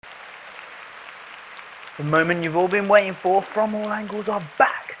The moment you've all been waiting for, From All Angles are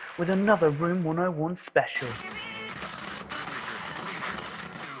back with another Room 101 special.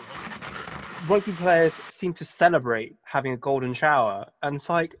 Rugby players seem to celebrate having a golden shower, and it's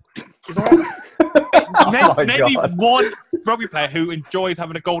like, is that... Maybe one rugby player who enjoys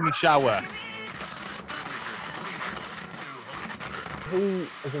having a golden shower. Who,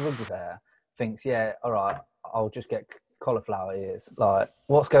 as a rugby player, thinks, yeah, all right, I'll just get cauliflower ears? Like,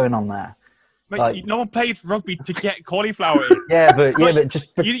 what's going on there? Mate, Like, no one plays rugby to get cauliflower ears. but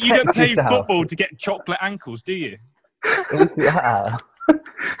just protect You don't play yourself. football to get chocolate ankles, do you? Yeah.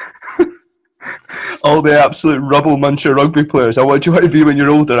 All the absolute rubble muncher rugby players. What do you want to be when you're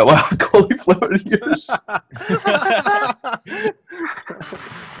older? I want to have cauliflower ears.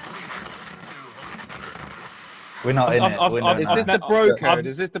 We're not in it. Is this the bro code?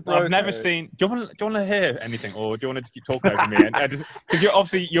 Is this the bro I've never code? seen. Do you want to hear anything, or do you want to keep talking over me? Because you're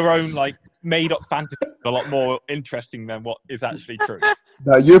obviously your own made up fantasy is a lot more interesting than what is actually true.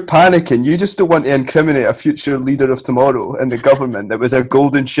 No, you're panicking. You just don't want to incriminate a future leader of tomorrow in the government that was a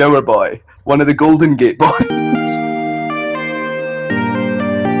golden shower boy, one of the Golden Gate boys.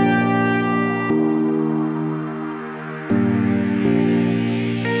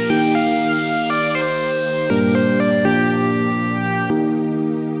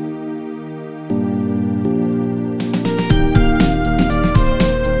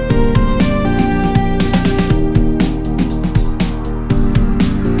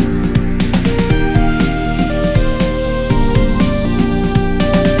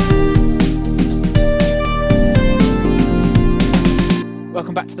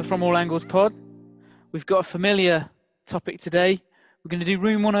 Welcome back to the From All Angles pod. We've got a familiar topic today. We're going to do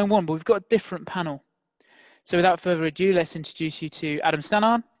Room 101, but we've got a different panel. So without further ado, let's introduce you to Adam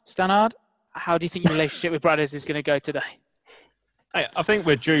Stannard. Stannard, how do you think your relationship with Bradders is going to go today? I think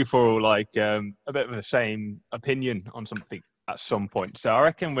we're due for a bit of the same opinion on something at some point. So I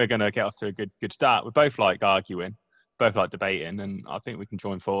reckon we're going to get off to a good start. We both like arguing, both like debating, and I think we can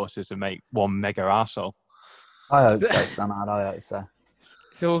join forces and make one mega arsehole. I hope so, Stannard. I hope so.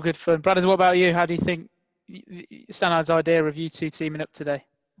 It's all good fun. Bradders, what about you? How do you think Stannard's idea of you two teaming up today?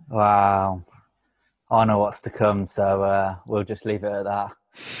 Wow. I know what's to come, so we'll just leave it at that.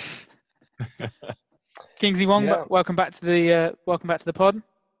 Kingsley Wong, welcome back to the pod.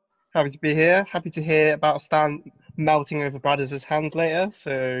 Happy to be here. Happy to hear about Stan melting over Bradders' hands later.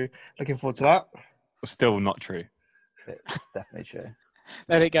 So looking forward to that. Still not true. It's definitely true.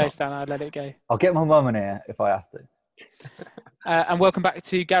 Let it go, Stannard. Let it go. I'll get my mum in here if I have to. And welcome back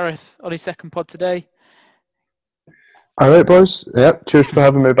to Gareth on his second pod today. All right, boys. Yep. Cheers for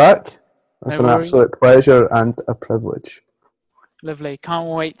having me back. It's an absolute pleasure and a privilege. Lovely. Can't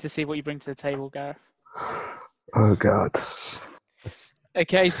wait to see what you bring to the table, Gareth. Oh, God.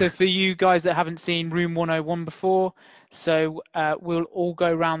 Okay, so for you guys that haven't seen Room 101 before, so we'll all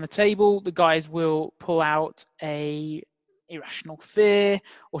go around the table. The guys will pull out a irrational fear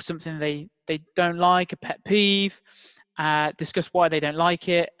or something they don't like, a pet peeve, discuss why they don't like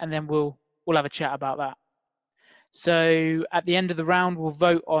it, and then we'll have a chat about that. So at the end of the round, we'll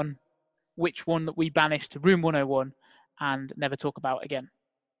vote on which one that we banish to Room 101 and never talk about again.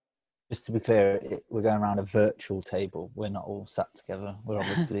 Just to be clear, we're going around a virtual table. We're not all sat together. We're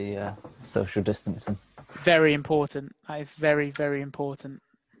obviously social distancing. Very important. That is very, very important.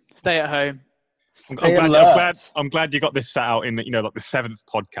 Stay at home. I'm glad you got this set out in the seventh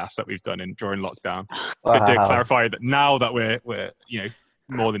podcast that we've done during lockdown. Wow. Good to clarify that now that we're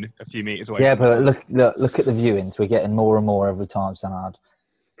more than a few meters away. Yeah, but look at the viewings. We're getting more and more every time, Stannard.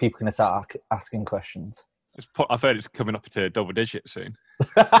 People are going to start asking questions. I've heard it's coming up to double digits soon.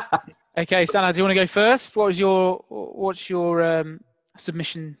 Okay, Stannard, do you want to go first? What's your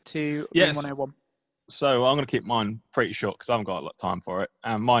submission to Room 101? So I'm going to keep mine pretty short because I haven't got a lot of time for it.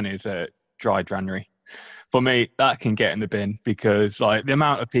 And mine is dry January. For me, that can get in the bin because the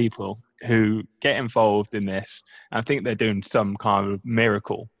amount of people who get involved in this and think they're doing some kind of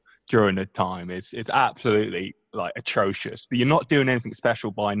miracle during the time is absolutely atrocious. But you're not doing anything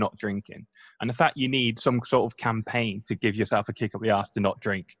special by not drinking. And the fact you need some sort of campaign to give yourself a kick up the arse to not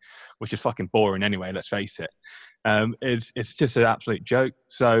drink, which is fucking boring anyway, let's face it, it's just an absolute joke.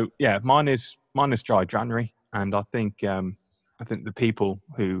 So yeah, mine is dry January, and I think the people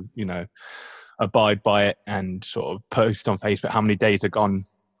who abide by it and sort of post on Facebook how many days are gone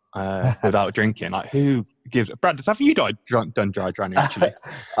without drinking, who gives Brad, have you done dry January actually?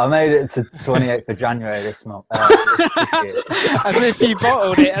 I made it to 28th of January this month. This year. As if you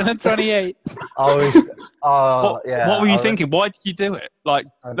bottled it and then 28th. What were you thinking? Why did you do it?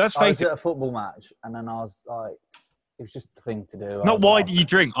 Let's face I was it. at a football match, and then I was like, was just the thing to do. Not why do you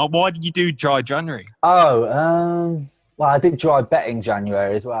drink? Why did you do dry January? Well, I did dry betting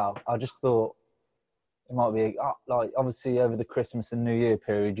January as well. I just thought it might be like obviously over the Christmas and New Year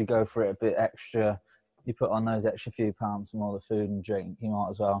period, you go for it a bit extra. You put on those extra few pounds from all the food and drink. You might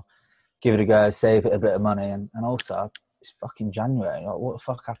as well give it a go, save it a bit of money, and also it's fucking January. Like, what the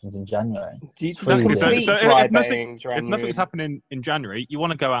fuck happens in January? Exactly. freezing. So Dry if betting January. nothing's happening in January, you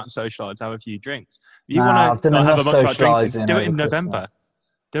want to go out and socialise, have a few drinks. I've done enough have a month without socialising. drinking. Do it in over November. Christmas.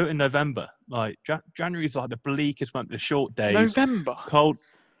 Do it in November. Like January is like the bleakest month. The short days, November. cold.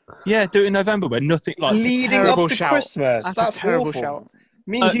 Yeah, do it in November where nothing like. Leading up terrible to shout. Christmas. That's a terrible awful. shout.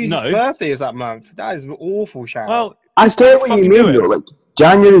 Me and Hugh's no. birthday is that month. That is an awful shout. Well, I get what you fucking mean do it. though. Like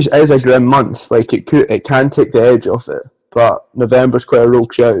January is a grim month. Like it can take the edge off it. But November's quite a real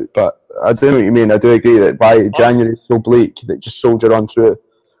shout. But I do know what you mean. I do agree that by January is so bleak that just soldier on through.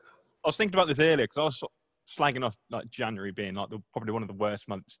 I was thinking about this earlier because I was slagging off like January being like probably one of the worst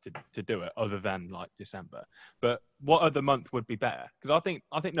months to do it, other than like December. But what other month would be better? Because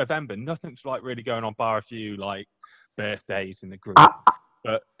I think November, nothing's like really going on bar a few like birthdays in the group.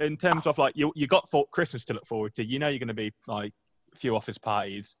 But in terms of like you got Christmas to look forward to. You know you're going to be like a few office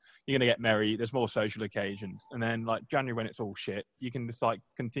parties. You're going to get merry. There's more social occasions, and then like January when it's all shit, you can just like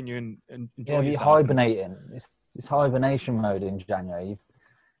continue and enjoy. Yeah, but you're yourself. hibernating. It's hibernation mode in January.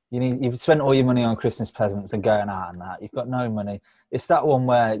 You've spent all your money on Christmas presents and going out and that. You've got no money. It's that one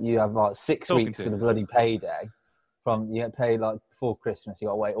where you have like 6 Talking weeks to. to the bloody payday. You get paid like before Christmas. You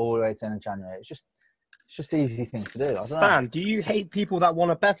got to wait all the way to the end of January. It's just an easy thing to do. I don't know. Stan, do you hate people that want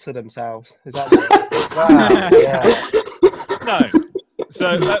to better themselves? Is that what Wow, yeah. No.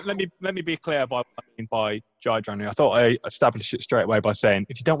 So let me be clear by what I mean by dry January. I thought I established it straight away by saying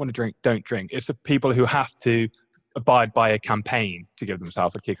if you don't want to drink, don't drink. It's the people who have to abide by a campaign to give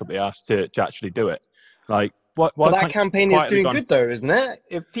themselves a kick up the ass to actually do it. Like what? But that campaign is doing good though, isn't it?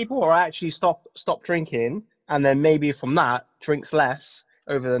 If people are actually stop drinking, and then maybe from that drinks less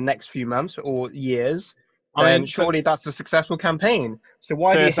over the next few months or years, then surely that's a successful campaign. So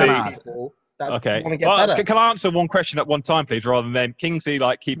why do you hate people that want to get better? Can I answer one question at one time, please, rather than Kingsley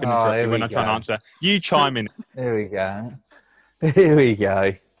like keeping interrupting when I'm trying to answer? You chime in. Here we go. Here we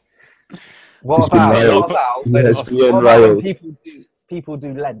go. What It's been about wild. when It's been wild. people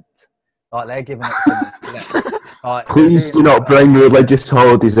do Lent? Like they're giving it to Lent. Like, Please do not bring religious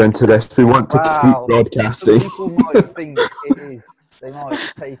holidays into this. We want to keep broadcasting. Some people might think it is. They might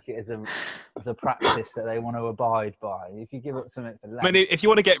take it as a practice that they want to abide by. If you give up something for Lent, I mean, if you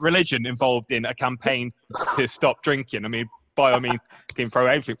want to get religion involved in a campaign to stop drinking, I mean, by all means, you can throw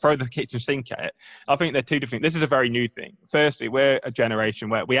everything, throw the kitchen sink at it. I think they're two different. This is a very new thing. Firstly, we're a generation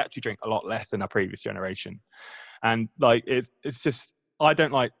where we actually drink a lot less than our previous generation, and like it's just. I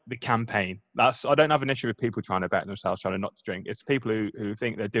don't like the campaign. I don't have an issue with people trying to better themselves, trying to not to drink. It's people who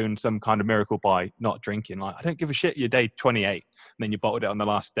think they're doing some kind of miracle by not drinking. Like, I don't give a shit. You're day 28, and then you bottled it on the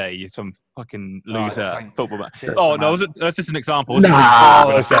last day. You're some fucking loser football man. Oh no, that's just an example. Nah,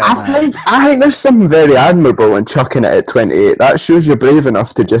 I I think there's something very admirable in chucking it at 28. That shows you're brave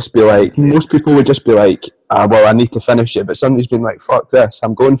enough to just be like. Most people would just be like, well, I need to finish it, but somebody's been like, fuck this,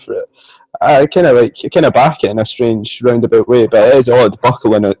 I'm going for it. I kind of back it in a strange roundabout way, but it is odd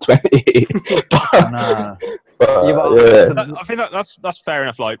buckling at 28. I think that's fair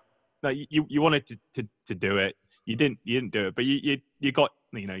enough. Like, you wanted to do it, you didn't do it, but you got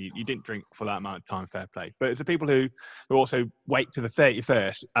you didn't drink for that amount of time. Fair play. But it's the people who also wait to the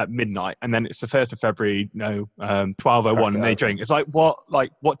 31st at midnight, and then it's the 1st of February, 12:01, and they drink. It's like what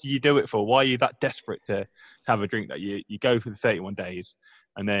do you do it for? Why are you that desperate to have a drink that you go for the 31 days?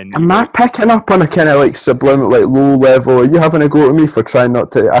 And then am I picking up on a kind of like subliminal, like low level? Are you having a go at me for trying not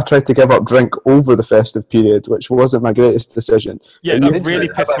to? I tried to give up drink over the festive period, which wasn't my greatest decision. Yeah, And that you- really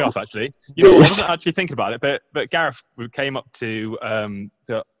pissed me off actually. I wasn't actually thinking about it, but Gareth came up to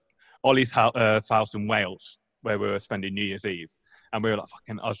the Ollie's house in Wales where we were spending New Year's Eve, and we were like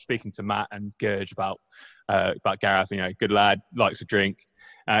fucking. I was speaking to Matt and Gurge about Gareth. Good lad, likes a drink.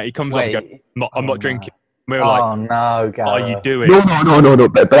 He comes up and goes, "I'm not drinking." We were like, "Oh no, Gareth. what are you doing?" No.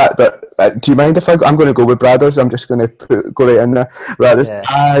 But do you mind if I'm going to go with Bradders? I'm just going to go right in there. Bradders.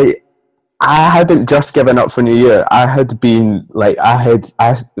 Yeah. I hadn't just given up for New Year. I had been like, I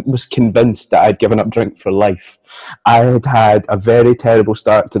was convinced that I'd given up drink for life. I had a very terrible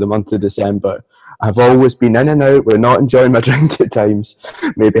start to the month of December. I've always been in and out. We're not enjoying my drink at times.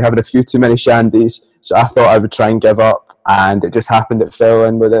 Maybe having a few too many shandies. So I thought I would try and give up, and it just happened. It fell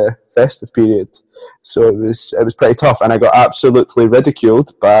in with a festive period, so it was pretty tough. And I got absolutely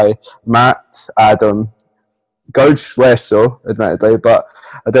ridiculed by Matt, Adam, Gurge less so, admittedly, but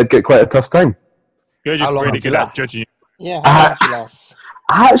I did get quite a tough time. You're How just long really did you good at last? judging. Yeah, how long did you last?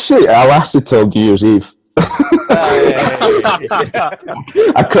 Actually, I lasted till New Year's Eve.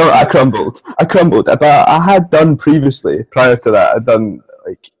 I crumbled. But I had done previously, prior to that, I'd done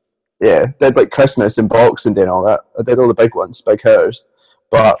did like Christmas and Boxing Day and all that. I did all the big ones, big hitters.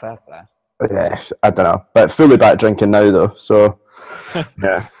 But Fair play. yeah, I don't know. But fully back drinking now though, so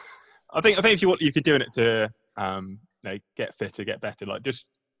yeah. I think if you're doing it to get fitter, get better, like just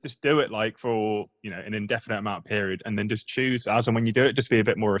do it like for an indefinite amount of period, and then just choose as and when you do it. Just be a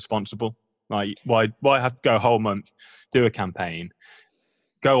bit more responsible. Like why have to go a whole month, do a campaign,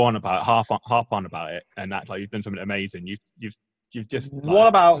 go on about harp on about it, and act like you've done something amazing. You've just. What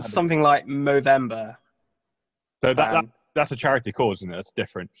about something like Movember? So that's a charity cause, isn't it? That's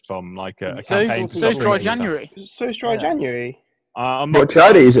different from like a So campaign. is Dry January. So is Dry January. What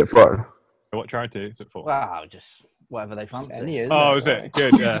charity is it for? What charity is it for? Wow, just whatever they fancy. Oh, is it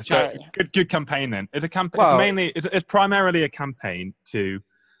good? Yeah, so good campaign then. It's a campaign. Well, It's primarily a campaign to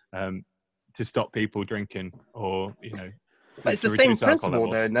stop people drinking, or But it's to the same reduce alcohol principle,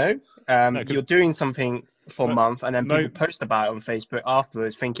 levels. though, no? No, 'cause- You're doing something for a But month, and then no- people post about it on Facebook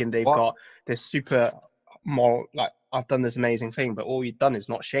afterwards, thinking they've What? got this super moral, like, I've done this amazing thing, but all you've done is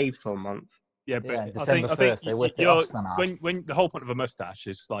not shaved for a month. Yeah, but Yeah, I December think 1st, they whip it off, Stanard. when the whole point of a mustache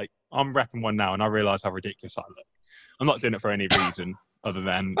is like, I'm wrapping one now, and I realise how ridiculous I look. I'm not doing it for any reason other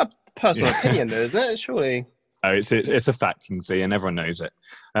than Personal Yeah. opinion, though, isn't it? Surely. it's a fact, Kingsley, and everyone knows it.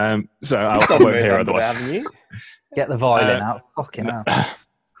 So I You've won't done hear Movember, otherwise. haven't you? Get the violin out. Fucking hell.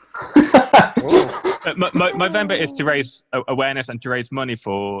 Movember is to raise awareness and to raise money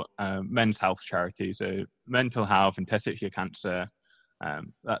for men's health charities, so mental health and testicular cancer,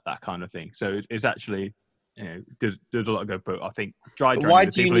 that kind of thing. So it's actually, there's a lot of good, but I think Dry But January, why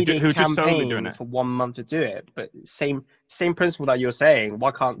the do you people need who a just solely doing campaign it. for 1 month to do it? But same principle that you're saying.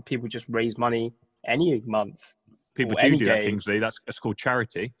 Why can't people just raise money any month? People or any do that, day? Kingsley. That's called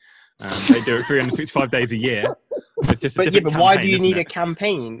charity. They do it 365 days a year. It's just a But different why do campaign, you isn't need a it?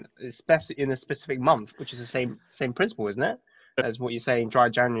 campaign, especially in a specific month, which is the same principle, isn't it? As what you're saying, Dry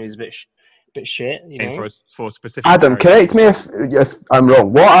January is a bit shit, you know. For a specific Adam, charity. correct me if I'm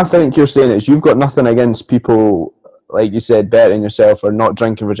wrong. What I think you're saying is you've got nothing against people, like you said, betting yourself or not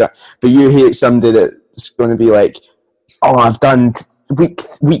drinking for Jack, but you hate somebody that's going to be like, oh, I've done week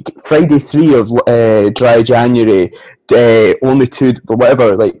Friday 3 of Dry January, only 2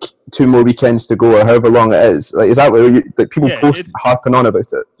 more weekends to go, or however long it is. Like, is that what people post harping on about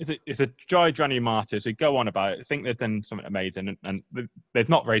it? It's a Dry January martyrs who go on about it, think they've done something amazing, and they've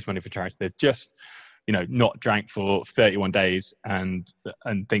not raised money for charity. They've just not drank for 31 days and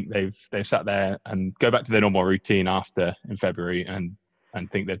think they've sat there and go back to their normal routine after in February and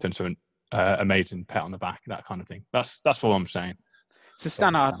think they've done something amazing, pat on the back, that kind of thing. That's what I'm saying. So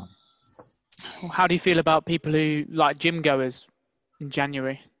Stannard, how do you feel about people who like gym goers in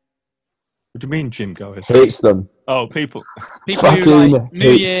January? What do you mean, gym goers? Hates them. Oh, people who Fucking like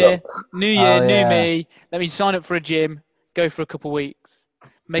New hates Year, them. New Year, Oh, new yeah. me. Let me sign up for a gym, go for a couple of weeks.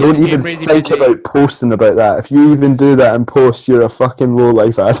 Make Don't the gym even really think busy. about posting about that. If you even do that and post, you're a fucking low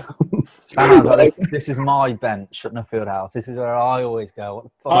life, Adam. Stanard's like, this is my bench at Nuffield House. This is where I always go. What the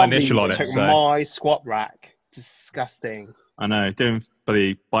fuck? My Harvey initial on it, took so- my squat rack. Disgusting. I know, doing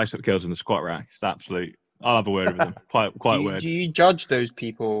bloody bicep curls in the squat rack. It's absolute. I'll have a word with them. Quite a word. Do you judge those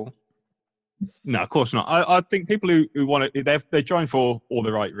people? No, of course not. I think people who want to, they join for all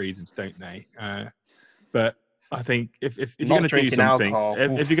the right reasons, don't they? But I think if you're Not going to do drinking something,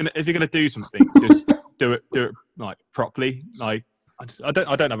 alcohol. if you're going to do something, just do it like properly. Like I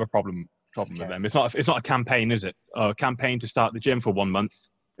don't have a problem with them. It's not a campaign, is it? A campaign to start the gym for 1 month.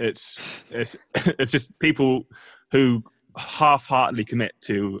 It's just people who half-heartedly commit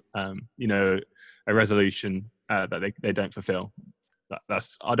to a resolution that they don't fulfill.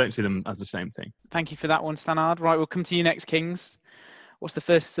 I don't see them as the same thing. Thank you for that one, Stannard. Right, we'll come to you next, Kings. What's the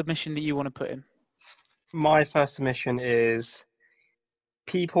first submission that you want to put in? My first submission is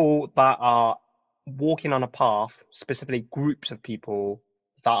people that are walking on a path, specifically groups of people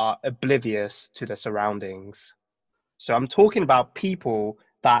that are oblivious to their surroundings. So I'm talking about people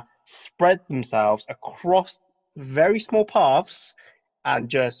that spread themselves across very small paths and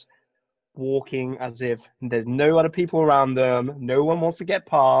just walking as if there's no other people around them, no one wants to get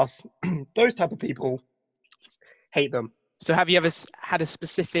past. Those type of people, hate them. So have you ever had a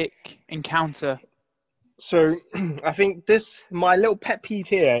specific encounter? So I think my little pet peeve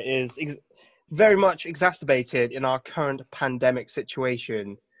here is very much exacerbated in our current pandemic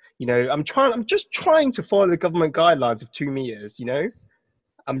situation. I'm just trying to follow the government guidelines of 2 meters,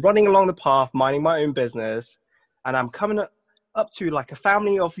 I'm running along the path, minding my own business, and I'm coming up to like a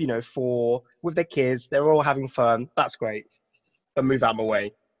family of 4 with their kids, they're all having fun. That's great, but move out of my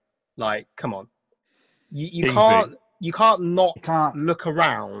way. Like, come on, you can't look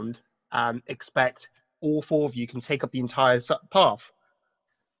around and expect all 4 of you can take up the entire path.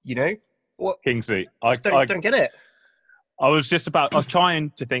 What? Kingsley, I don't get it. I was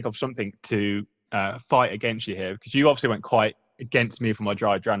trying to think of something to fight against you here, because you obviously went quite against me for my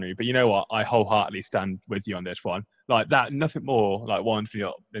dry January, but you know what? I wholeheartedly stand with you on this one. Like that, nothing more like winds me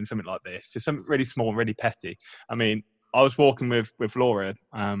up than something like this. It's something really small, really petty. I mean, I was walking with Laura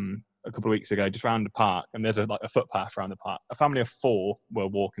a couple of weeks ago, just around the park, and there's a footpath around the park. A family of 4 were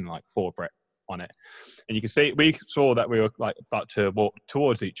walking like 4 breadth on it, and you can see, we saw that we were like about to walk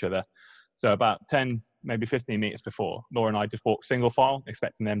towards each other. So about 10, maybe 15 meters before, Laura and I just walked single file,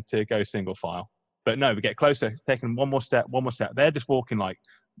 expecting them to go single file. But no, we get closer, taking one more step. They're just walking, like,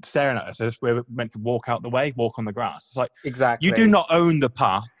 staring at us as if we're meant to walk out the way, walk on the grass. It's like, exactly. You do not own the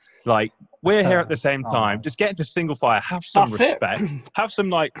path. Like, we're here at the same time. Just get into single file. Have some respect. Have some,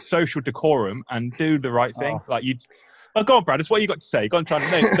 like, social decorum and do the right thing. Like, go on, Brad. That's what you got to say. Go on,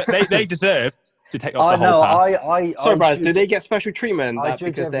 they deserve to take off the whole path. Sorry, Brad. Do they get special treatment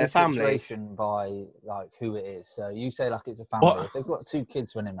because they're family? Situation by like who it is. So you say like it's a family. What? If they've got 2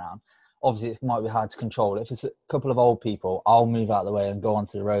 kids running around, obviously it might be hard to control. If it's a couple of old people, I'll move out of the way and go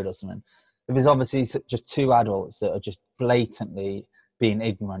onto the road or something. If it's obviously just 2 adults that are just blatantly being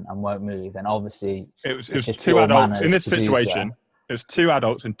ignorant and won't move, then obviously it was 2 adults in this situation. It was 2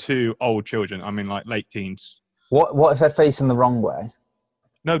 adults and 2 old children. I mean, like late teens. What if they're facing the wrong way?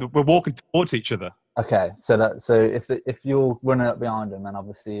 No, we're walking towards each other. Okay, so if you're running up behind them, then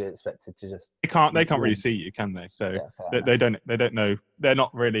obviously you're expected to just. They can't really see you, can they? So they don't know. They're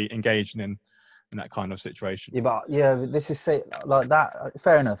not really engaging in that kind of situation. Yeah, but this is like that.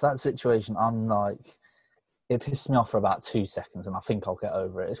 Fair enough. That situation, I'm like, it pissed me off for about 2 seconds, and I think I'll get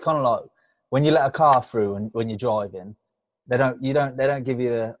over it. It's kind of like when you let a car through and when you're driving, they don't give you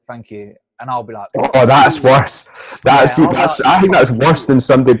the thank you. And I'll be like, oh, that's worse. I think that's worse than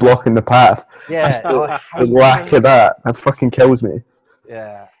somebody blocking the path. Yeah, the lack of that fucking kills me.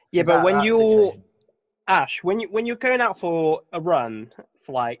 Yeah. Yeah, but when you're Ash, when you're going out for a run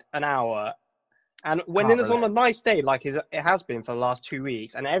for like an hour, and when it is on a nice day like it has been for the last 2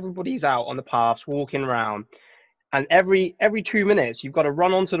 weeks, and everybody's out on the paths walking around, and every 2 minutes you've got to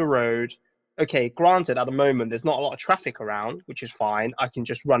run onto the road. Okay, granted, at the moment there's not a lot of traffic around, which is fine. I can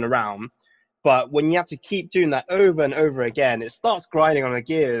just run around. But when you have to keep doing that over and over again, it starts grinding on the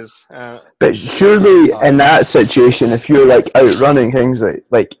gears. But surely in that situation, if you're like out running things,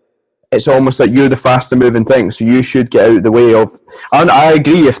 like it's almost like you're the faster moving thing, so you should get out of the way of. And I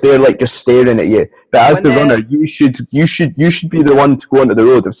agree if they're like just staring at you, but as the runner, you should be the one to go onto the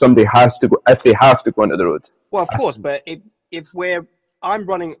road if somebody has to go, if they have to go onto the road. Well, of course, but if I'm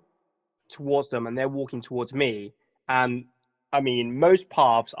running towards them and they're walking towards me, and I mean most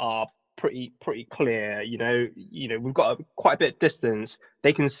paths are pretty clear, we've got quite a bit of distance.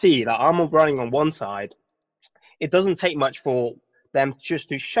 They can see that I'm running on one side. It doesn't take much for them just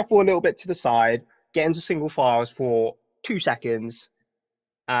to shuffle a little bit to the side, get into single files for 2 seconds,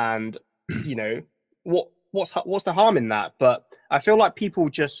 and what's the harm in that? But I feel like people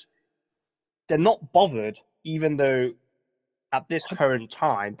they're not bothered, even though at this current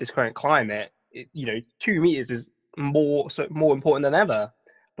time, this current climate, 2 meters is more important than ever.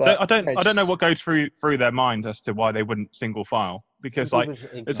 But I don't know what goes through their minds as to why they wouldn't single file, because like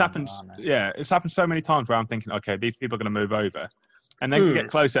it's happened so many times where I'm thinking, okay, these people are going to move over, and then you get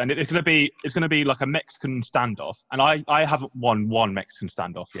closer, and it's going to be like a Mexican standoff, and I haven't won one Mexican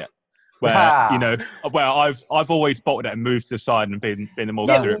standoff yet, where where I've always bolted it and moved to the side and been the more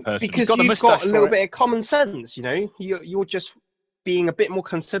considerate person. Because you've got a little bit of common sense, you're just being a bit more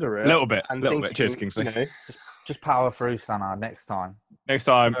considerate. A little bit. Cheers, Kingsley. Just power through, Sana, next time.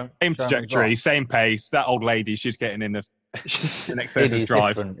 Same trajectory, same pace. That old lady, she's getting in the next person's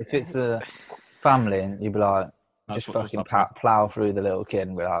drive. Different. If it's a family, and you'd be like, just fucking plow through the little kid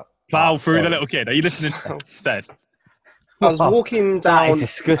and be like... Plow through the little kid? Are you listening? Dead. I was walking down... That is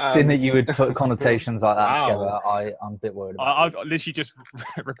disgusting that you would put connotations like that together. I'm a bit worried about I literally just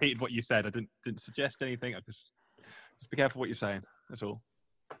repeated what you said. I didn't suggest anything. I just be careful what you're saying. That's all.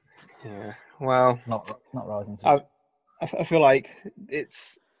 Yeah, well... Not rising to I feel like it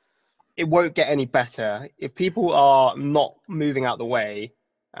won't get any better. If people are not moving out the way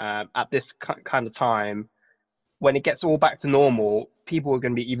at this kind of time, when it gets all back to normal, people are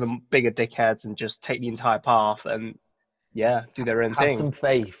going to be even bigger dickheads and just take the entire path and, do their own thing. Have some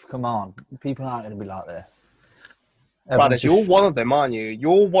faith. Come on. People aren't going to be like this. Brothers, you're one of them, aren't you?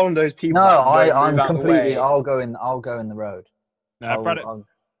 You're one of those people. No, I'm completely... I'll go in the road.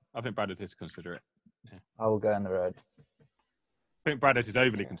 I think Brad is considerate. Yeah. I will go on the road. I think Brad is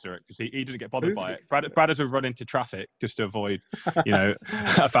overly considerate because he doesn't get bothered by it. Brad will run into traffic just to avoid,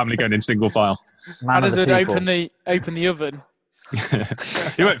 a family going in single file. Brad would open the oven.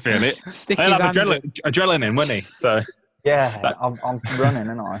 He won't feel it. He'll have adrenaline in, won't he? So yeah, I'm running,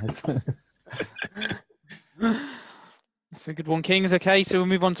 aren't I? That's a good one, Kings. Okay, so we'll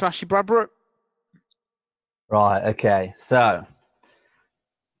move on to Ashley Bradbrook. Right. Okay. So,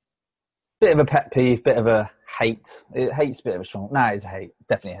 bit of a pet peeve, bit of a hate. Hate's a bit of a strong. No, it's a hate.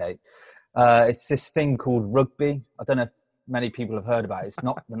 Definitely a hate. It's this thing called rugby. I don't know if many people have heard about it. It's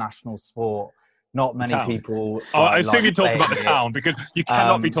not the national sport. Not many people. I assume you're talking about the town because you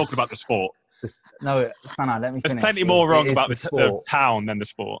cannot be talking about the sport. No, Sana, let me finish. There's plenty more wrong about the town than the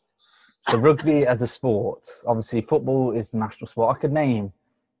sport. So rugby as a sport, obviously football is the national sport. I could name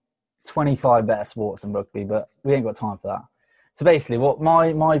 25 better sports than rugby, but we ain't got time for that. So basically what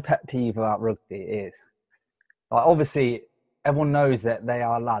my pet peeve about rugby is, obviously everyone knows that they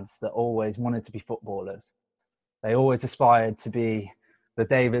are lads that always wanted to be footballers. They always aspired to be the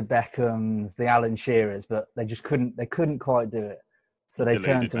David Beckhams, the Alan Shearers, but they just couldn't quite do it. So they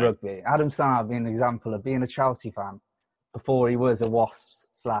turned to rugby. Adam Sandler being an example of being a Chelsea fan before he was a Wasps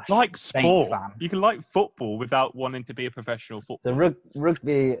 / like Saints sport fan. You can like football without wanting to be a professional footballer. So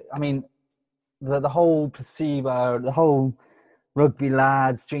rugby, I mean, the whole placebo, the whole rugby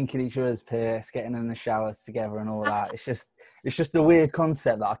lads drinking each other's piss, getting in the showers together and all that. It's just a weird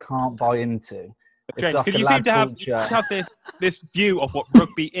concept that I can't buy into. Because like you seem to have this view of what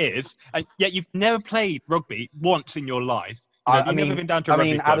rugby is, and yet you've never played rugby once in your life. You've never been down to a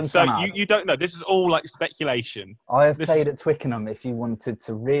rugby club, Adam so you don't know. This is all like speculation. I have played at Twickenham if you wanted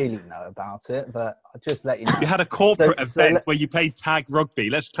to really know about it, but I'll just let you know. You had a corporate event where you played tag rugby.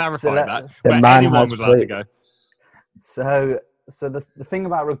 Let's clarify that. The where man anyone has was allowed to played. go. So the thing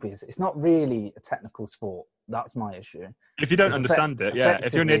about rugby is it's not really a technical sport. That's my issue. If you don't understand it,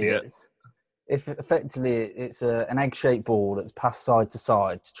 if you're an idiot. If effectively it's an egg-shaped ball that's passed side to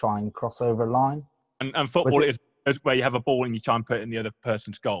side to try and cross over a line. And football is where you have a ball and you try and put it in the other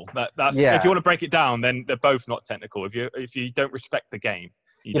person's goal. That's if you want to break it down, then they're both not technical. If you don't respect the game,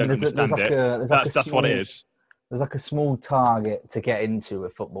 you don't understand it. That's what it is. There's like a small target to get into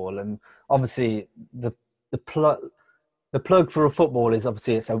with football, and obviously the plug for a football is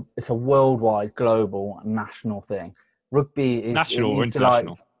obviously it's a worldwide, global, national thing. Rugby is national or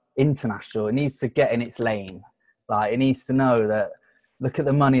international. International. It needs to get in its lane. Like it needs to know that. Look at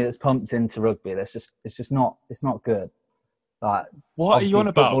the money that's pumped into rugby. It's just not good. Like what are you on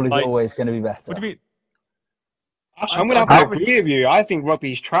about? Football is always going to be better. What do you mean? I'm going to have to agree with you. I think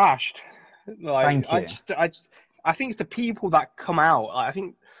rugby's trashed. Like, Thank you. I think it's the people that come out. I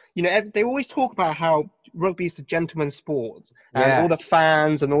think they always talk about how rugby is the gentleman's sport, and all the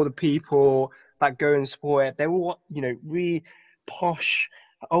fans and all the people that go and support it, they're all really posh.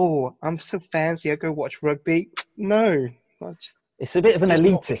 Oh, I'm so fancy. I go watch rugby. No, it's a bit of an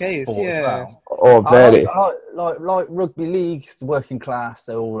elitist sport as well. Oh, very. Like rugby leagues, working class,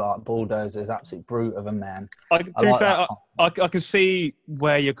 they're all like bulldozers, absolute brute of a men. To be fair, I can see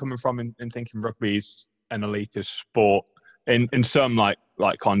where you're coming from in thinking rugby's an elitist sport. In some like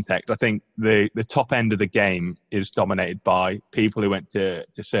context, I think the top end of the game is dominated by people who went to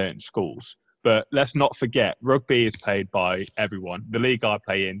certain schools. But let's not forget, rugby is played by everyone. The league I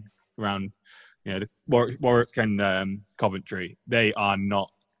play in around, Warwick and Coventry, they are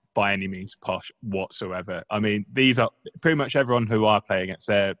not by any means posh whatsoever. I mean, these are pretty much everyone who I play against.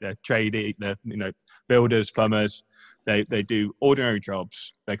 They're tradie, they're builders, plumbers. They do ordinary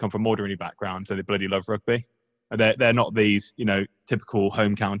jobs. They come from ordinary backgrounds, so they bloody love rugby. They're not these typical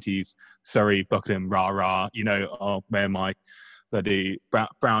home counties, Surrey, Buckingham, rah, wear my bloody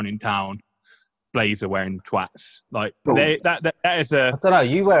brown in town blazer wearing twats. Like that is a. I don't know.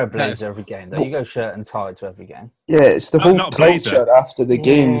 You wear a blazer every game, though. You go shirt and tie to every game. Yeah, it's the whole culture after the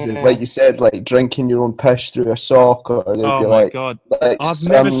games, and like you said, like drinking your own piss through a sock, or they'd be like, God. Like I've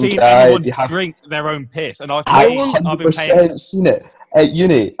never seen anyone drink their own piss, and I've been paying. Seen it. At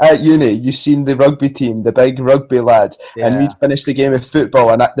uni, you seen the rugby team, the big rugby lads, and we'd finished the game of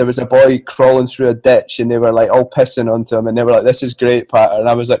football, and there was a boy crawling through a ditch, and they were like all pissing onto him, and they were like, "This is great, Pat," and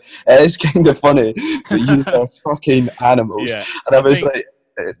I was like, "It is kind of funny, but you are fucking animals." Yeah. And I was like,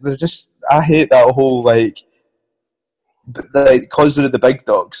 "They're just," I hate that whole because they're the big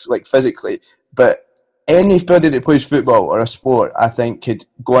dogs, like physically, but. Anybody that plays football or a sport, I think, could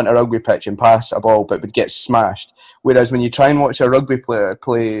go into a rugby pitch and pass a ball, but would get smashed. Whereas when you try and watch a rugby player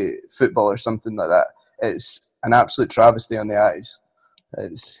play football or something like that, it's an absolute travesty on the eyes.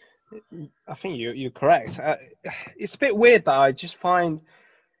 I think you're correct. It's a bit weird that I just find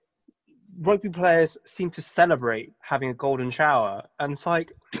rugby players seem to celebrate having a golden shower, and it's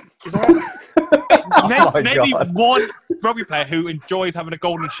like, is there Maybe one rugby player who enjoys having a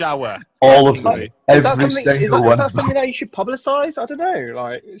golden shower. All of them. Like, Every single one. Is that something that you should publicise? I don't know.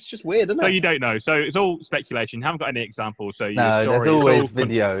 Like, it's just weird, isn't it? So you don't know. So it's all speculation. You haven't got any examples. So no, there's always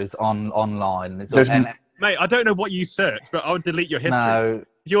videos online. Mate, I don't know what you search, but I would delete your history. No,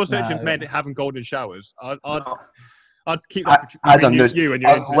 if you're searching men having golden showers, I'd keep that. Adam, there's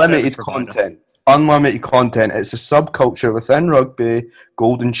unlimited content. Unlimited content. It's a subculture within rugby.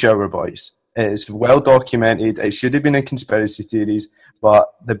 Golden shower boys. It's well documented. It should have been in conspiracy theories, but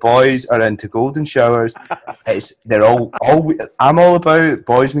the boys are into golden showers. They're all. I'm all about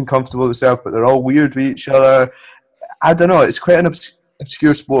boys being comfortable with themselves, but they're all weird with each other. I don't know. It's quite an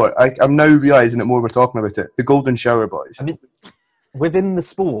obscure sport. I'm now realising it more. We're talking about it. The golden shower boys. I mean, within the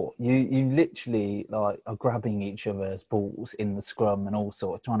sport, you literally like are grabbing each other's balls in the scrum and all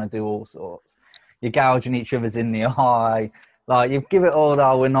sorts, trying to do all sorts. You're gouging each other's in the eye. Like, you give it all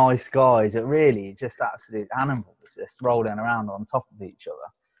that we're nice guys. It really just absolute animals just rolling around on top of each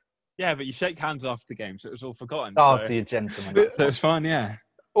other. Yeah, but you shake hands after the game, so it was all forgotten. Oh, so you're gentlemen. So it's fun, yeah.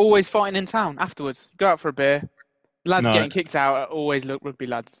 Always fighting in town afterwards. Go out for a beer. Lads getting kicked out are always rugby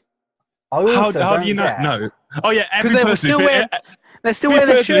lads. How do you know? No. Oh, yeah, every they're person still wearing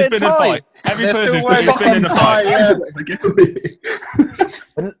a shirt and tie. Every person who's been in a fight.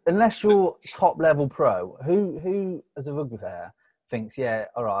 Unless you're top level pro, who as a rugby player thinks, yeah,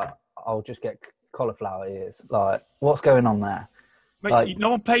 all right, I'll just get cauliflower ears. Like, what's going on there? Mate, like,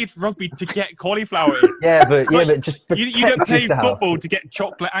 no one paid rugby to get cauliflower ears. Yeah, but just protect you don't play yourself. football to get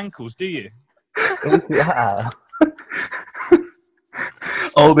chocolate ankles, do you? Yeah.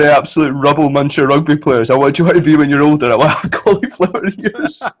 All the absolute rubble muncher rugby players. What do you want to be when you're older? I want to have cauliflower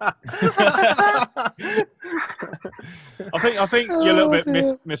ears. I think you're a little bit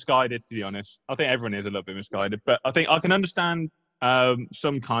misguided, to be honest. I think everyone is a little bit misguided, but I think I can understand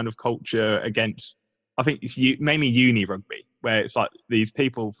some kind of culture against. I think it's mainly uni rugby, where it's like these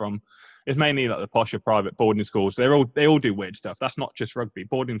people from. It's mainly like the posher private boarding schools. They all do weird stuff. That's not just rugby.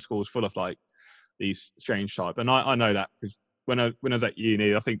 Boarding schools full of like these strange type, and I know that because when I was at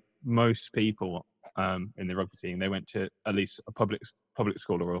uni, I think most people in the rugby team, they went to at least a public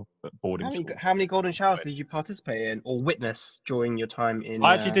school or a boarding school. How many golden showers did you participate in or witness during your time in?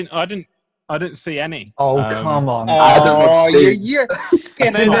 I actually didn't. I didn't see any. Oh, come on! You're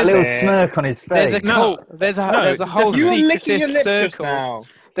I've seen that little smirk on his face. There's a cult. There's a whole secretive circle.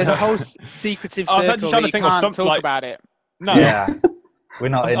 There's a whole secretive circle that you can't talk about it. No. Yeah. We're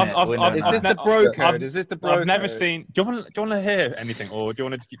not in it. Is this the bro code? Is this the bro code? I've never seen. Do you want to hear anything, or do you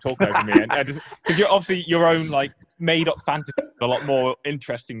want to keep talking over me? Because you're obviously your own like made-up fantasy a lot more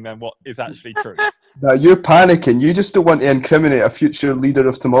interesting than what is actually true. No, you're panicking. You just don't want to incriminate a future leader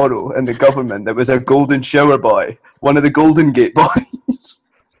of tomorrow in the government that was a golden shower boy, one of the Golden Gate boys.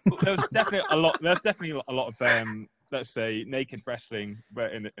 There's definitely a lot of let's say naked wrestling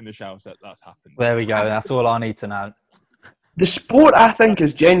in the showers that's happened. There we go. That's all I need to know. The sport, I think,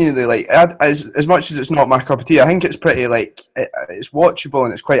 is genuinely like as much as it's not my cup of tea. I think it's pretty like it's watchable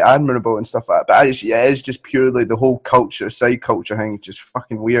and it's quite admirable and stuff like that. But it is just purely the whole culture, side culture thing, just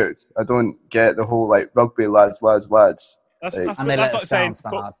fucking weird. I don't get the whole like rugby lads. That's and they let us down,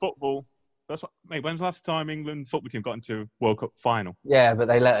 football. That's what, mate. When's the last time England football team got into World Cup final? Yeah, but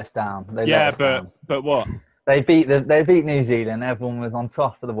they let us down. But what? They beat New Zealand. Everyone was on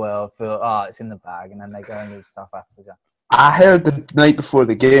top of the world. Thought, it's in the bag, and then they go and lose South Africa. I heard the night before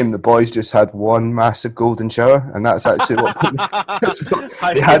the game, the boys just had one massive golden shower, and that's actually what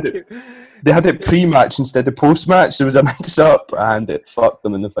they had. They had it pre-match instead of post-match. There was a mix-up, and it fucked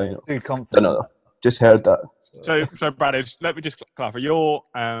them in the final. Dude, don't know. Just heard that. So Brad, let me just clarify. Your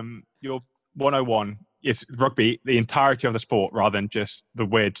 101 is rugby, the entirety of the sport, rather than just the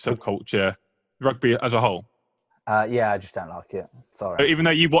weird subculture, rugby as a whole. Yeah, I just don't like it. Sorry. So even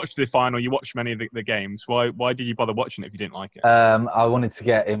though you watched the final, you watched many of the games. Why did you bother watching it if you didn't like it? I wanted to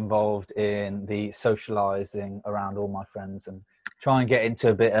get involved in the socialising around all my friends and try and get into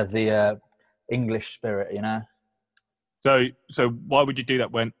a bit of the English spirit, you know. So why would you do that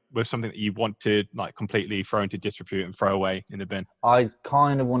when with something that you want to like completely throw into disrepute and throw away in the bin? I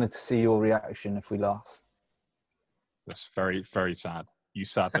kind of wanted to see your reaction if we lost. That's very, very sad. You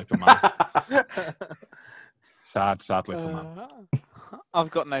sad little man. Sad little man.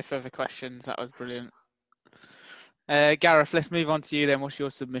 I've got no further questions. That was brilliant. Gareth, let's move on to you then. What's your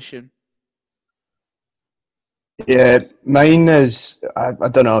submission? Yeah, mine is, I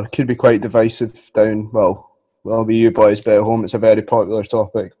don't know, it could be quite divisive well, be you boys, but at home it's a very popular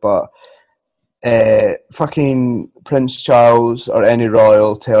topic. But fucking Prince Charles or any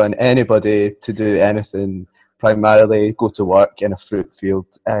royal telling anybody to do anything, primarily go to work in a fruit field.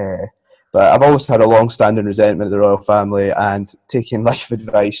 But I've always had a long-standing resentment of the royal family, and taking life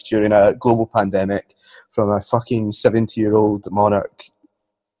advice during a global pandemic from a fucking 70-year-old monarch.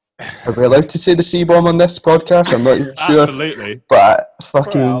 Are we allowed to say the C-bomb on this podcast? I'm not even sure. Absolutely. But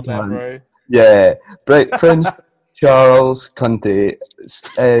fucking There, yeah, Prince Charles Cunty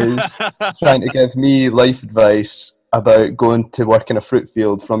is trying to give me life advice about going to work in a fruit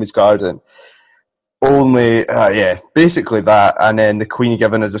field from his garden. Only, basically that, and then the Queen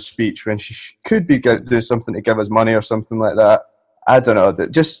giving us a speech when she could be doing something to give us money or something like that. I don't know.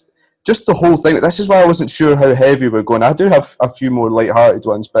 Just the whole thing. This is why I wasn't sure how heavy we're going. I do have a few more light-hearted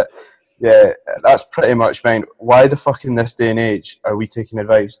ones, but yeah, that's pretty much mine. Why the fuck in this day and age are we taking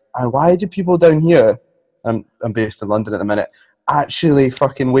advice? And why do people down here, I'm based in London at the minute, actually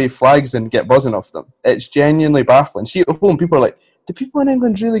fucking wave flags and get buzzing off them? It's genuinely baffling. See, at home, people are like, do people in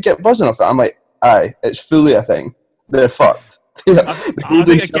England really get buzzing off it? I'm like, aye, it's fully a thing. They're fucked. I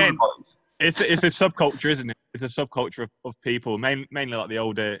think, again, it's a subculture, isn't it? It's a subculture of people, mainly like the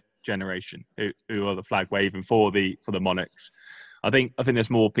older generation who are the flag waving for the monarchs. I think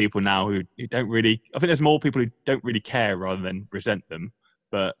there's more people now who don't really. I think there's more people who don't really care rather than resent them.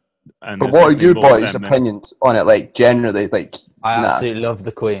 But what are your boys' opinions on it? Like generally, like I absolutely love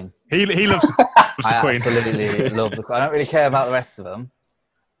the Queen. He loves the Queen. I absolutely love the Queen. I don't really care about the rest of them.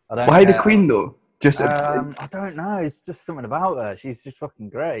 Why the Queen though? Just I don't know. It's just something about her. She's just fucking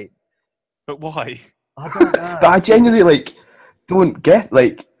great. But why? I don't know. But I genuinely don't get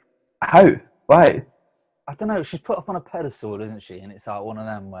how? Why? I don't know. She's put up on a pedestal, isn't she? And it's like one of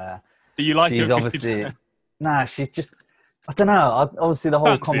them where do you like she's her? Obviously she's just. I don't know. Obviously, the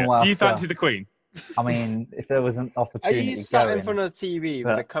whole Commonwealth. Do you fancy stuff. the Queen? I mean, if there was an opportunity, are you sat in front of the TV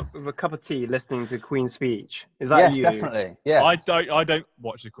with a cup of tea, listening to Queen's speech? Is that yes, you? Yes, definitely. Yeah. I don't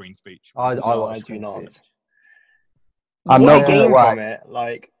watch the Queen's speech. I watch. I do not. Speech. I'm what not gain from it.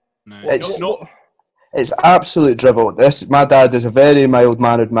 Like, no, it's absolute drivel. My dad is a very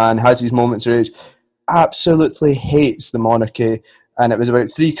mild-mannered man. Has his moments of rage. Absolutely hates the monarchy. And it was about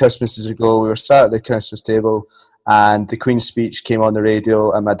 3 Christmases ago. We were sat at the Christmas table, and the Queen's speech came on the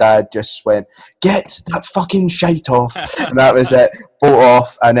radio, and my dad just went, "Get that fucking shite off," and that was it. Boat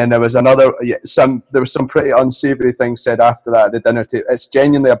off, and then there was some pretty unsavoury things said after that at the dinner table. It's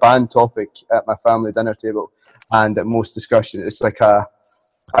genuinely a banned topic at my family dinner table, and at most discussion, it's like I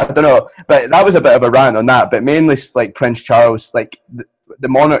don't know, but that was a bit of a rant on that. But mainly, like Prince Charles, like the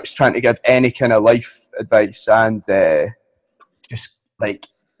monarch's trying to give any kind of life advice, and just like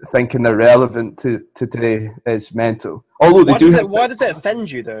thinking they're relevant to today is mental. Although why does it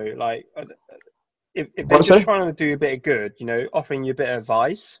offend you though? Like, if they're just trying to do a bit of good, offering you a bit of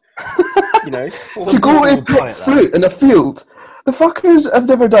advice, to go and pick fruit in a field. The fuckers have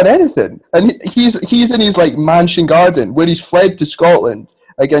never done anything, and he's in his like mansion garden where he's fled to Scotland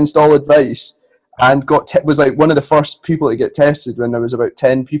against all advice, and was like one of the first people to get tested when there was about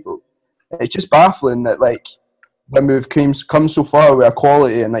 10 people. It's just baffling that like when we've come so far with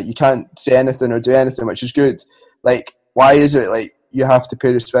equality and like you can't say anything or do anything, which is good. Like, why is it like you have to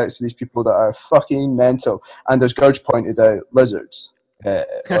pay respect to these people that are fucking mental? And as Gurge pointed out, lizards. Save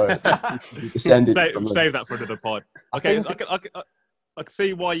that for another pod. Okay, I can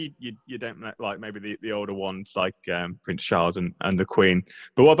see why you don't like maybe the older ones like Prince Charles and the Queen.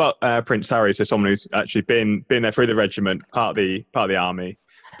 But what about Prince Harry? So someone who's actually been there through the regiment, part of the army,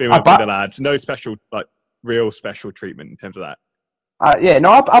 been with the lads. No special real special treatment in terms of that.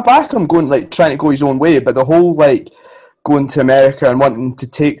 I back him going like trying to go his own way, but the whole like going to America and wanting to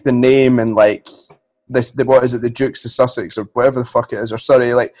take the name and like the Dukes of Sussex or whatever the fuck it is, or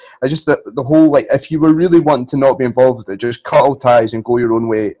sorry, like I just the whole like if you were really wanting to not be involved with it, just cut all ties and go your own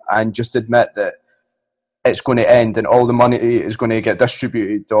way and just admit that it's going to end and all the money is going to get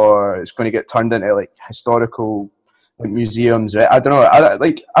distributed or it's going to get turned into like historical like museums, right? I don't know.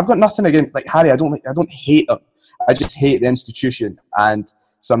 I've got nothing against like Harry. I don't hate him. I just hate the institution and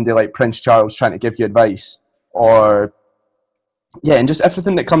somebody like Prince Charles trying to give you advice and just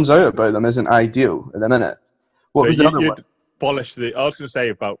everything that comes out about them isn't ideal at the minute. What was the other one? Abolish I was going to say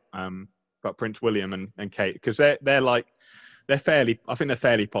about Prince William and Kate because they're fairly. I think they're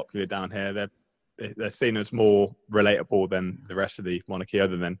fairly popular down here. They're seen as more relatable than the rest of the monarchy,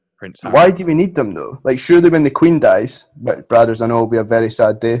 other than Prince Harry. Why do we need them though? Like, surely when the Queen dies, brothers, I know it'll be a very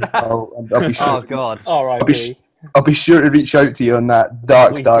sad day. I'll be sure. Oh God! All right. I'll be sure to reach out to you on that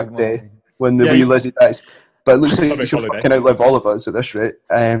dark day when the wee Lizzie dies. But it looks like she'll fucking outlive all of us at this rate.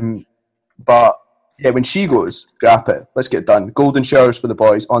 But Yeah, when she goes, scrap it. Let's get it done. Golden showers for the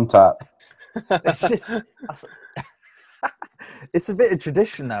boys on tap. It's just, it's a bit of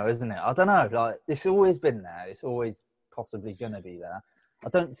tradition, though, isn't it? I don't know. Like, it's always been there. It's always possibly going to be there.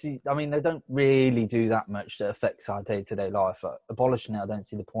 I mean, they don't really do that much that affects our day-to-day life. Abolishing it, I don't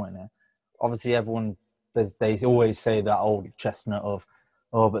see the point in it. Obviously, they always say that old chestnut of,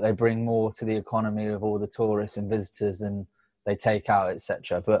 but they bring more to the economy of all the tourists and visitors and they take out,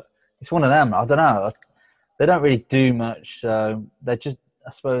 etc. But it's one of them. I don't know. They don't really do much. So they just, I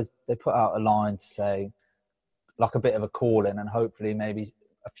suppose, they put out a line to say, like a bit of a call in, and hopefully maybe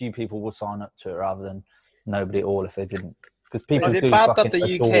a few people will sign up to it rather than nobody at all if they didn't. Because people Is do it bad that fucking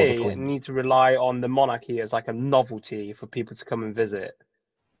the adore the UK Queen. need to rely on the monarchy as like a novelty for people to come and visit?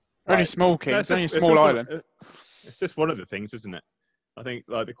 Only small king. It's only a small island. It's just one of the things, isn't it? I think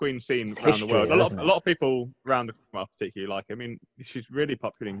like the Queen's seen It's around the history, world. isn't A it? lot of people around the world, particularly like, I mean, she's really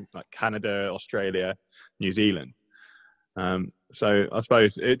popular in like Canada, Australia, New Zealand. So I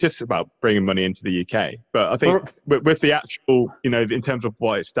suppose it's just about bringing money into the UK. But I think with the actual, in terms of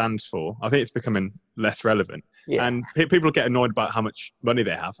what it stands for, I think it's becoming less relevant. Yeah. And people get annoyed about how much money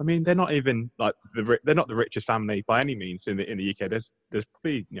they have. I mean, they're not even like they're not the richest family by any means in the UK. There's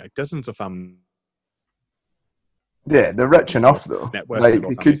probably dozens of families. Yeah, they're rich enough though. Like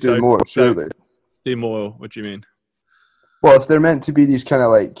they could do more, surely. Do more? What do you mean? Well, if they're meant to be these kind of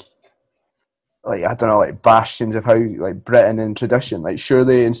like I don't know, like bastions of how like Britain and tradition, like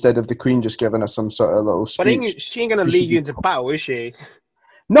surely instead of the Queen just giving us some sort of little speech, But she ain't gonna lead you into battle, is she?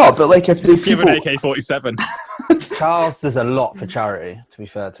 No, but like if they give an AK-47. Charles does a lot for charity, to be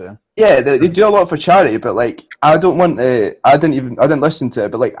fair to him. Yeah, they do a lot for charity, but like I don't want to. I didn't listen to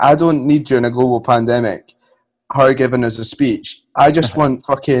it, but like I don't need during a global pandemic her giving us a speech. I just want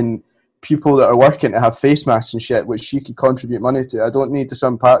fucking people that are working to have face masks and shit, which she could contribute money to. I don't need to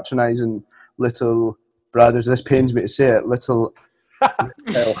some patronising little brothers. This pains me to say it, little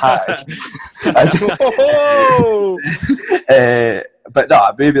hack. But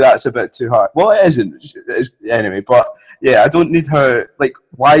no, maybe that's a bit too hard. Well, it isn't. Anyway, but yeah, I don't need her. Like,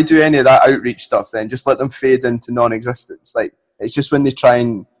 why do any of that outreach stuff then? Just let them fade into non-existence. Like, it's just when they try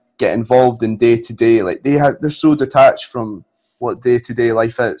and get involved in day to day, like they're so detached from what day to day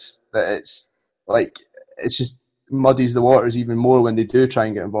life is that it's like it's just muddies the waters even more when they do try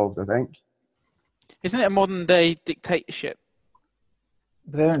and get involved. I think. Isn't it a modern day dictatorship?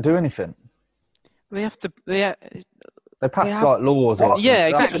 They don't do anything. They have to. They pass like laws. Or yeah,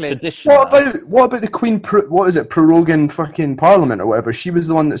 exactly. exactly. What about the Queen? What is it? Proroguing fucking Parliament or whatever. She was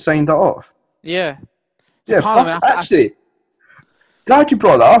the one that signed that off. Yeah. So yeah. Actually, glad you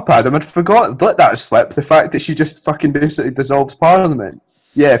brought that up, Adam. I'd forgotten. Let that slip. The fact that she just fucking basically dissolved Parliament.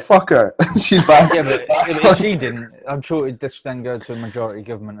 Yeah, fuck her. She's back. Yeah, but if she didn't, I'm sure it'd just then go to a majority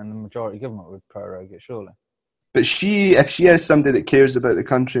government, and the majority government would prorogue it, surely. But if she is somebody that cares about the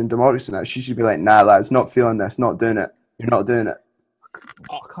country and democracy now, she should be like, nah, lads, not feeling this, not doing it. You're not doing it.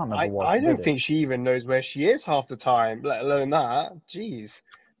 I can't remember what I don't think she even knows where she is half the time, let alone that. Jeez.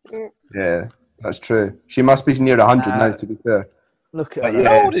 Yeah, that's true. She must be near 100 now, to be fair. Look at her.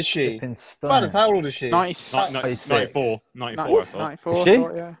 How old is she? How old is she? 94. 94. Is she?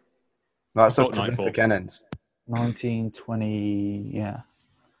 Yeah. That's up to the innings. 1920, yeah.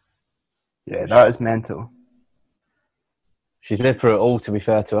 Yeah, that is mental. She lived through it all, to be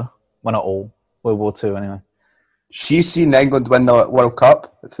fair to her. Well, not all. World War II, anyway. She's seen England win the World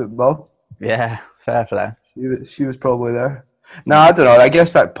Cup at football. Yeah, fair play. She was probably there. No, I don't know. I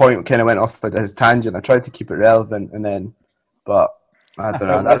guess that point kind of went off at a tangent. I tried to keep it relevant, but I don't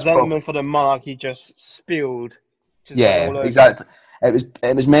know. That's resentment for the monarchy just spilled. Yeah, exactly.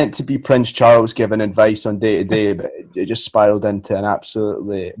 It was meant to be Prince Charles giving advice on day to day, but it just spiraled into an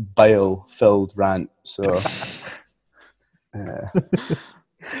absolutely bile-filled rant. So, yeah.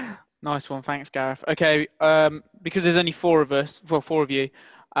 Nice one, thanks, Gareth. Okay, because there's only four of you,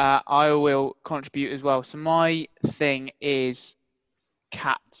 I will contribute as well. So my thing is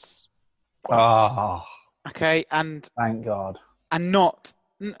cats. Oh. Okay, and thank God. And not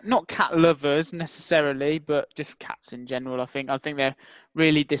cat lovers necessarily, but just cats in general. I think they're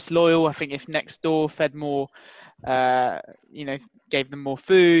really disloyal. I think if next door fed more, gave them more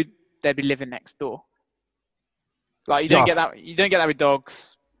food, they'd be living next door. Like you don't get that with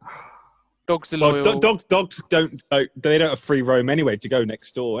dogs. Dogs are loyal. Well, dogs don't have free roam anyway to go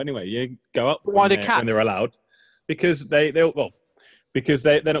next door anyway. You go up when they're allowed, because they're not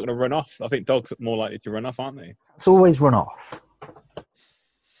going to run off. I think dogs are more likely to run off, aren't they? It's always run off.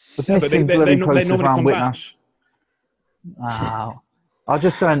 There's missing bloody posters around Whitnash. Wow. I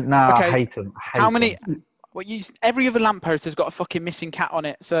just don't know. Okay. I hate them. How many Well, every other lamppost has got a fucking missing cat on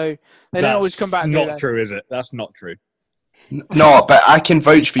it, so they don't always come back. That's not true, is it? That's not true. No, but I can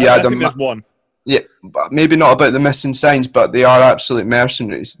vouch for you, I Adam. think there's one. Yeah, but maybe not about the missing signs, but they are absolute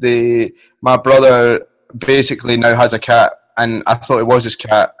mercenaries. My brother basically now has a cat, and I thought it was his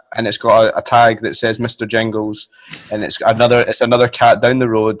cat, and it's got a tag that says Mr. Jingles, and it's another cat down the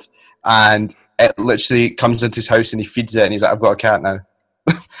road, and it literally comes into his house and he feeds it, and he's like, I've got a cat now.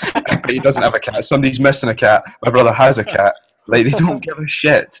 But he doesn't have a cat. Somebody's missing a cat. My brother has a cat. Like, they don't give a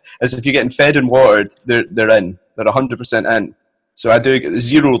shit. As if you're getting fed and watered, they're in. They're 100% in. So I do get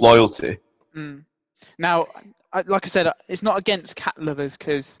zero loyalty. Mm. Now, like I said, it's not against cat lovers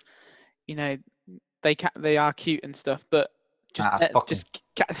because, you know, they are cute and stuff, but just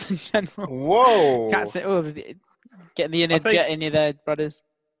cats in general. Whoa! Cats, getting the inner jet in you there, brothers.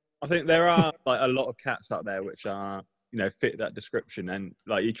 I think there are like a lot of cats out there which are, you know, fit that description, and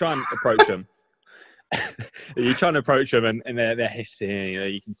like you try and approach them. You're trying to approach them and they're hissing. You know,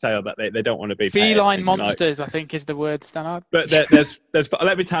 you can tell that they don't want to be feline monsters. I think is the word, Stannard. But there's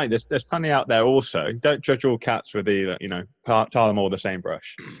let me tell you, there's plenty out there also. Don't judge all cats with the tar them all the same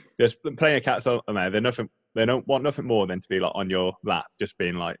brush. There's plenty of cats out there. They don't want nothing more than to be like on your lap, just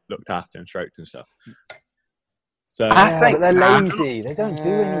being like looked after and stroked and stuff. So I think they're lazy. They don't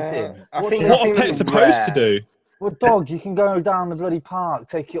do anything. What a pet's supposed to do? Well, dog, you can go down the bloody park,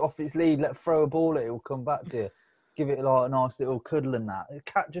 take it off its lead, throw a ball at it, it'll come back to you. Give it like a nice little cuddle and that. The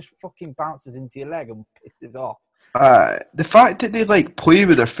cat just fucking bounces into your leg and pisses off. The fact that they like play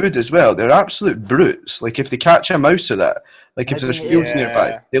with their food as well, they're absolute brutes. Like if they catch a mouse or that, like if there's fields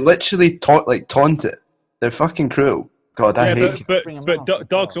nearby, they literally taunt it. They're fucking cruel. God, I hate it. But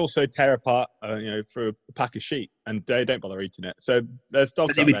dogs also tear apart, through a pack of sheep, and they don't bother eating it. So there's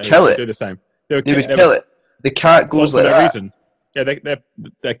dogs they out would there kill who it. do the same. They would kill it. The cat goes like for no that. reason. Yeah,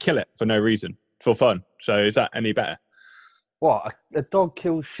 they kill it for no reason, for fun. So is that any better? What? A dog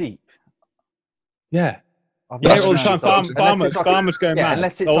kills sheep? Yeah. I've Yeah, never all the known time. that. Farmers going mad.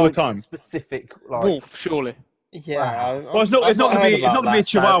 Unless it's all like the time. specific, like wolf, surely. Yeah. Well, it's not going to be a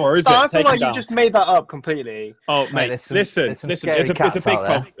chihuahua, is it? I feel like you just made that up completely. Oh, mate, listen.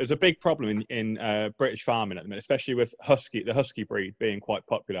 There's a big problem in British farming at the minute, especially with the husky breed being quite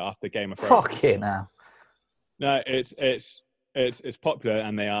popular after Game of Thrones. Fuck it now. No, it's popular,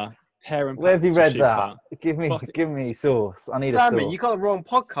 and they are tearing. Where have you read that? Apart. Give me source. I need a source. You got the wrong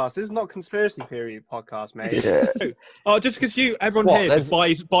podcast. This is not conspiracy theory podcast, mate. Yeah. Just because everyone here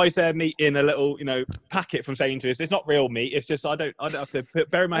just buys their meat in a little, packet from Sainsbury's. It's not real meat. It's just I don't have to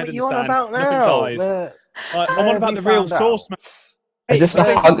bear in mind. What are you on about now? I'm on about the real source, man. Is this a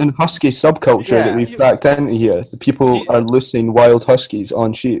hunting husky subculture that we've backed into here? The people are loosing wild huskies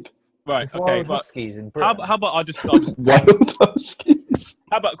on sheep. Right. There's wild huskies in Britain. How about I just wild huskies?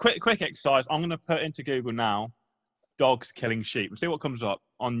 How about quick exercise? I'm going to put into Google now, dogs killing sheep, and see what comes up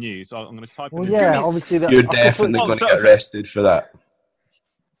on news. I'm going to type. Well, yeah, obviously you're definitely going to get arrested for that.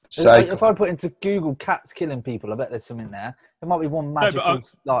 If I put into Google cats killing people, I bet there's something there. There might be one magical, weird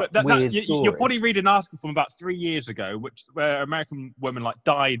story. You're probably reading an article from about 3 years ago, where American women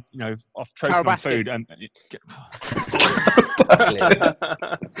died, off choking food and.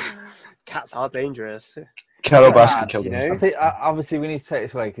 Cats are dangerous. Carol Baskin killed him. I think obviously we need to take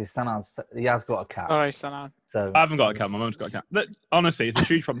this away because he has got a cat. All right, Stannard. So I haven't got a cat. My mum's got a cat. But honestly, it's a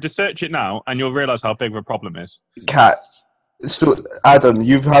huge problem. Just search it now, and you'll realise how big of a problem it is. Cat. So, Adam,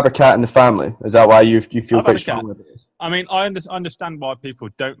 you've had a cat in the family. Is that why you feel quite strong with it? I mean, I understand why people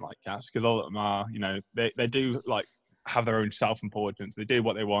don't like cats, because all of them are, they do have their own self-importance. They do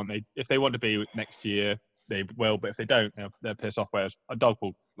what they want. If they want to be next year, they will. But if they don't, they're pissed off. Whereas a dog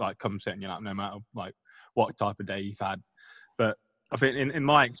will come sit in your lap no matter what type of day you've had. But I think in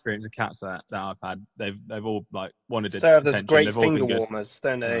my experience, the cats that I've had, they've all wanted it. Serve as great finger warmers,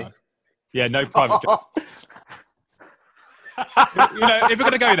 don't they? Yeah, no private job. If you're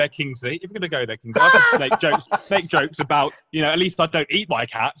going to go there, Kingsley, I can make jokes about, at least I don't eat my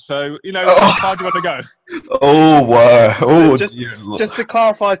cat, so, how far do you want to go? Oh, wow. Oh, just to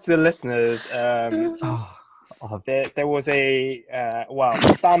clarify to the listeners, there was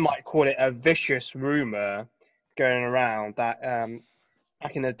Stan might call it a vicious rumour going around that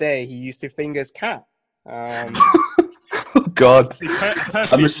back in the day he used to finger his cat. Oh, God.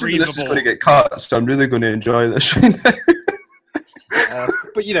 I'm assuming this is going to get cut, so I'm really going to enjoy this right now.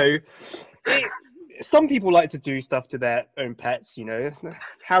 But some people like to do stuff to their own pets.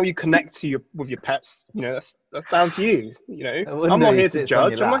 How you connect with your pets. That's down to you. I'm not here to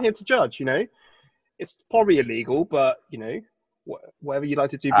judge. It's probably illegal, but whatever you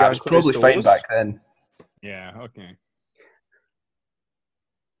like to do. It's probably fine back then. Yeah. Okay.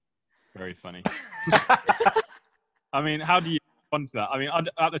 Very funny. I mean, how do you respond to that? I mean,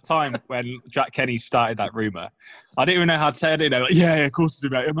 at the time when Jack Kenny started that rumor, I didn't even know how to say it. Yeah, of course, I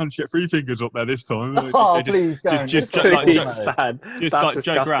do, mate. I managed to get 3 fingers up there this time. Oh, please don't. Just That's like, bad. just That's like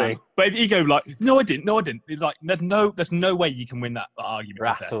joke around. disgusting. But if you go like, no, I didn't. It's like there's no way you can win that argument.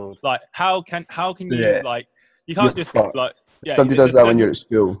 Rattled. Like, how can you Yeah. like you can't You're just fucked. like Somebody does that when you're at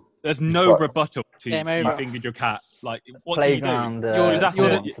school. There's no fucked. rebuttal to Game you over. fingered your cat. Like, what Playground do you do? You just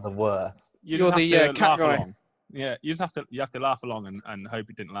have moments are the worst. You You're just the, have to cat laugh guy. along. Yeah, you have to laugh along and hope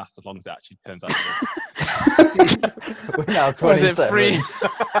it didn't last as long as it actually turns out. We're now Was it 27. free?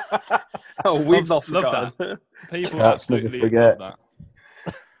 Oh, we've not Love forgotten. People Cats never absolutely forget. love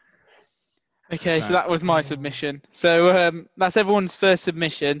Okay, so Right. that was my submission. So that's everyone's first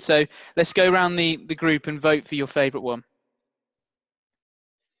submission. So let's go around the group and vote for your favourite one.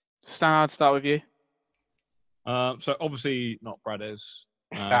 Stan, I'll start with you. that. So obviously not Bradders.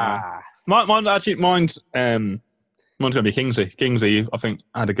 Ah, Mine's gonna be Kingsley. Kingsley, I think,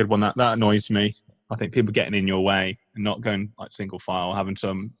 had a good one. That annoys me. I think people getting in your way and not going like single file, having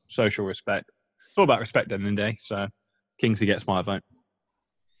some social respect. It's all about respect at the end of the day. So Kingsley gets my vote.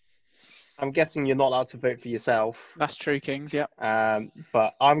 I'm guessing you're not allowed to vote for yourself. That's true, Kings. Yep.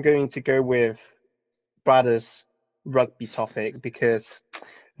 But I'm going to go with Bradder's rugby topic because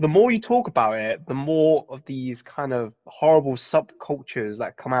the more you talk about it, the more of these kind of horrible subcultures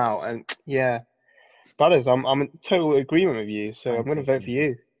that come out. And yeah, Bradders, I'm in total agreement with you. So I'm going to vote for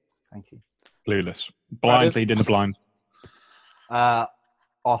you. thank you. Clueless. Blind Bradders? leading the blind. I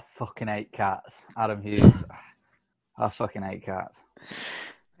fucking hate cats. Adam Hughes. I fucking hate cats.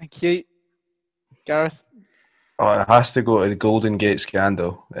 Thank you, Gareth. Oh, it has to go to the Golden Gate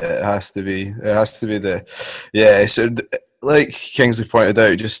scandal. It has to be. It has to be yeah. So, like Kingsley pointed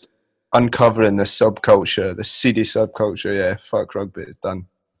out, just uncovering the subculture, the seedy subculture. Yeah, fuck rugby. It's done.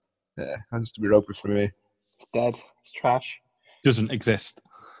 Yeah, it has to be rugby for me. It's dead. It's trash. Doesn't exist.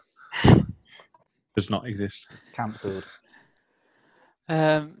 Does not exist. Cancelled.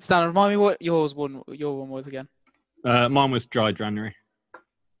 Stan, remind me what your one was again. Mine was Dry January.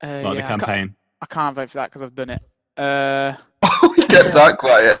 Like the Yeah, campaign. I can't vote for that because I've done it. Oh, you get that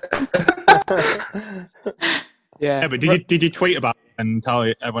quiet. Yeah. Yeah, but did you tweet about it and tell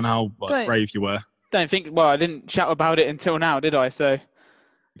everyone how Don't- brave you were? Don't think. Well, I didn't shout about it until now, did I? So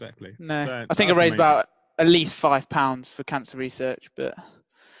Exactly. no. So I think I that's raised amazing. about at least £5 for cancer research, but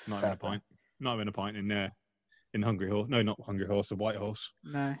Not even a pint. Not even a pint in Hungry Horse. No, not Hungry Horse. The White Horse.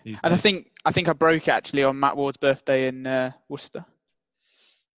 no. these And I days. think I broke it actually on Matt Ward's birthday in Worcester.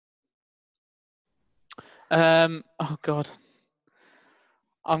 Oh God.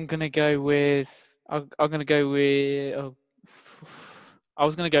 I'm gonna go with. I was gonna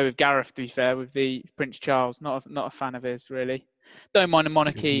go with Gareth. To be fair, with the Prince Charles. Not a fan of his really. Don't mind the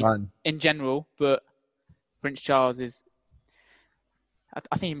monarchy Man. in general, but Prince Charles is. I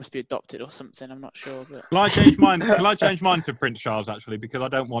think he must be adopted or something. I'm not sure, but Can I change mine? Can I change mine to Prince Charles actually? Because I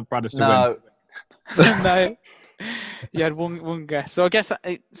don't want Bradders to win. No, no. You had one guess. So I guess so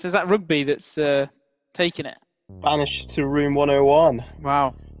is that rugby that's taking it? Banished to room 101.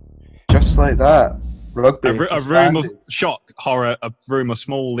 Wow. Just like that. Rugby. A room of disbanded. shock, horror, a room of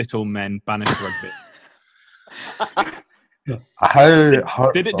small little men banished rugby.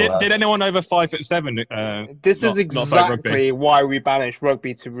 How Did anyone over 5'7"? This not- is not vote rugby? exactly why we banished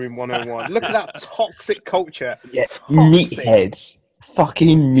rugby to room 101. Look at that toxic culture. Yeah, Toxic. meatheads.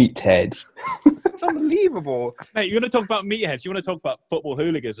 Fucking meatheads. It's unbelievable. Hey, you want to talk about meatheads? You want to talk about football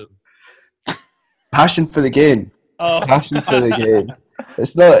hooliganism? Passion for the game. Oh, Passion for the game.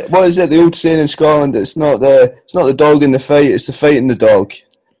 It's not. What is it? The old saying in Scotland. It's not the dog in the fight. It's the fight in the dog.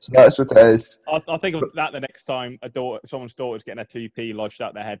 So that's what it is. I think of that the next time someone's daughter's getting a 2p lodged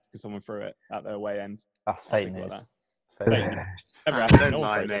out their head because someone threw it at their way end. that's fake Something like news. that. Fake Fake news. news. Never Ah, happened. don't All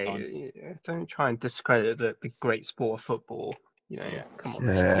lie, throws at times. mate. Don't try and discredit the great sport of football. You know, come on.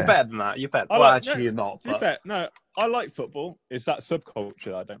 Yeah. You're better than that. You're better. I Well, like- actually, you're not. To be But fair, no, I like football. It's that subculture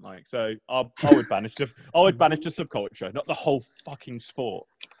that I don't like. So I would banish the subculture, not the whole fucking sport.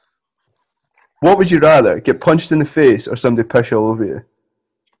 What would you rather? Get punched in the face or somebody push all over you?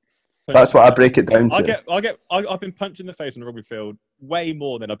 That's what I break it down to. I've been punched in the face on the rugby field way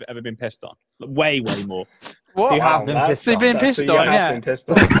more than I've ever been pissed on. Way more. What? So you have been that's- pissed So you've on. been pissed so you on, have yeah. been pissed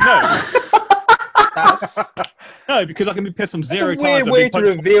on. No, That's no, because I can be pissed on That's zero a times. weird I've way been to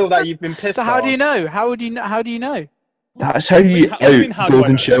punched- reveal that you've been pissed So how on. do you know? How do you know? That's how you What do you mean, how out do I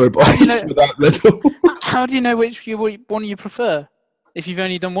Golden know? Shower Boys do you know- with that riddle. How do you know which one you prefer if you've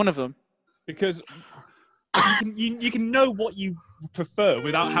only done one of them? Because you can know what you prefer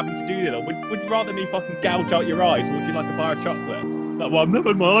without having to do that. Would you rather me fucking gouge out your eyes, or would you like a bar of chocolate? Well, I've never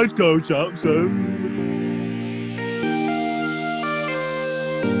had my eyes gouged out, so